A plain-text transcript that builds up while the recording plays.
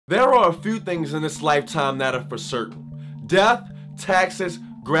There are a few things in this lifetime that are for certain. Death, taxes,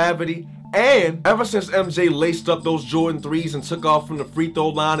 gravity, and ever since MJ laced up those Jordan 3s and took off from the free throw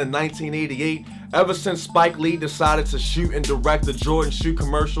line in 1988, ever since Spike Lee decided to shoot and direct the Jordan shoe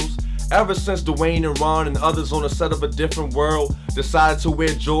commercials, ever since Dwayne and Ron and others on a set of A Different World decided to wear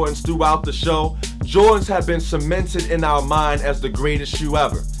Jordans throughout the show, Jordans have been cemented in our mind as the greatest shoe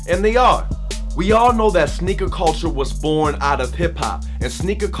ever. And they are. We all know that sneaker culture was born out of hip-hop, and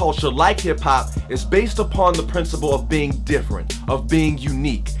sneaker culture, like hip-hop, is based upon the principle of being different, of being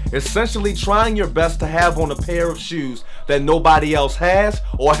unique, essentially trying your best to have on a pair of shoes that nobody else has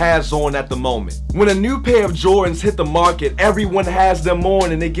or has on at the moment. When a new pair of Jordans hit the market, everyone has them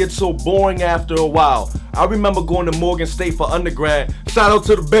on and it gets so boring after a while. I remember going to Morgan State for undergrad. Shout out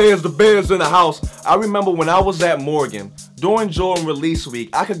to the Bears in the house. I remember when I was at Morgan, during Jordan release week,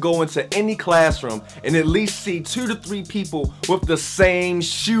 I could go into any classroom and at least see 2 to 3 people with the same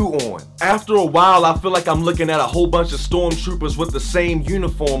shoe on. After a while, I feel like I'm looking at a whole bunch of stormtroopers with the same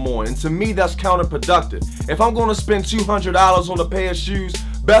uniform on, and to me that's counterproductive. If I'm gonna spend $200 on a pair of shoes,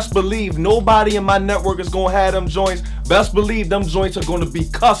 best believe nobody in my network is gonna have them joints. Best believe them joints are gonna be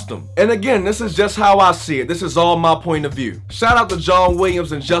custom. And again, this is just how I see it. This is all my point of view. Shout out to John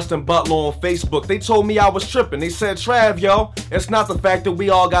Williams and Justin Butler on Facebook. They told me I was tripping. They said, Trav, yo, it's not the fact that we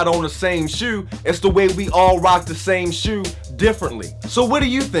all got on the same shoe. It's the way we all rock the same shoe differently. So what do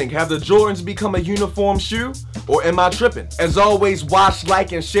you think? Have the Jordans become a uniform shoe? Or am I tripping? As always, watch,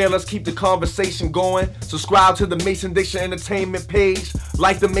 like, and share. Let's keep the conversation going. Subscribe to the Mason Dixon Entertainment page.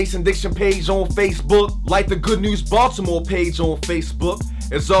 Like the Mason Dixon page on Facebook. Like the Good News Baltimore page on Facebook.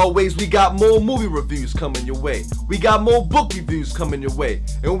 As always, we got more movie reviews coming your way. We got more book reviews coming your way.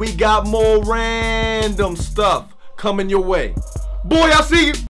 And we got more random stuff coming your way. Boy, I see you.